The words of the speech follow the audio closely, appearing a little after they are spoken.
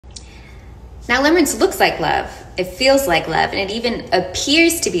Now, limerence looks like love, it feels like love, and it even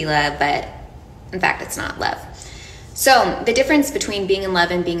appears to be love, but in fact, it's not love. So the difference between being in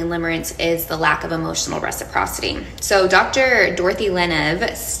love and being in limerence is the lack of emotional reciprocity. So Dr. Dorothy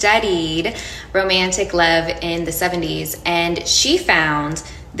Lenev studied romantic love in the 70s, and she found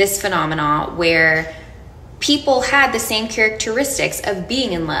this phenomena where people had the same characteristics of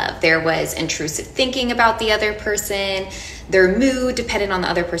being in love. There was intrusive thinking about the other person. Their mood depended on the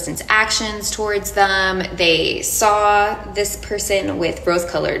other person's actions towards them. They saw this person with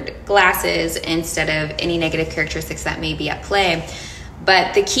rose-colored glasses instead of any negative characteristics that may be at play.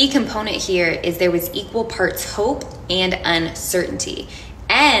 But the key component here is there was equal parts hope and uncertainty.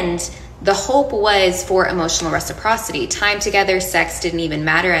 And the hope was for emotional reciprocity. Time together, sex didn't even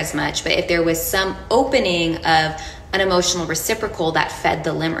matter as much, but if there was some opening of an emotional reciprocal, that fed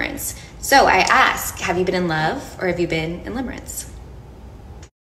the limerence. So I ask, have you been in love or have you been in limerence?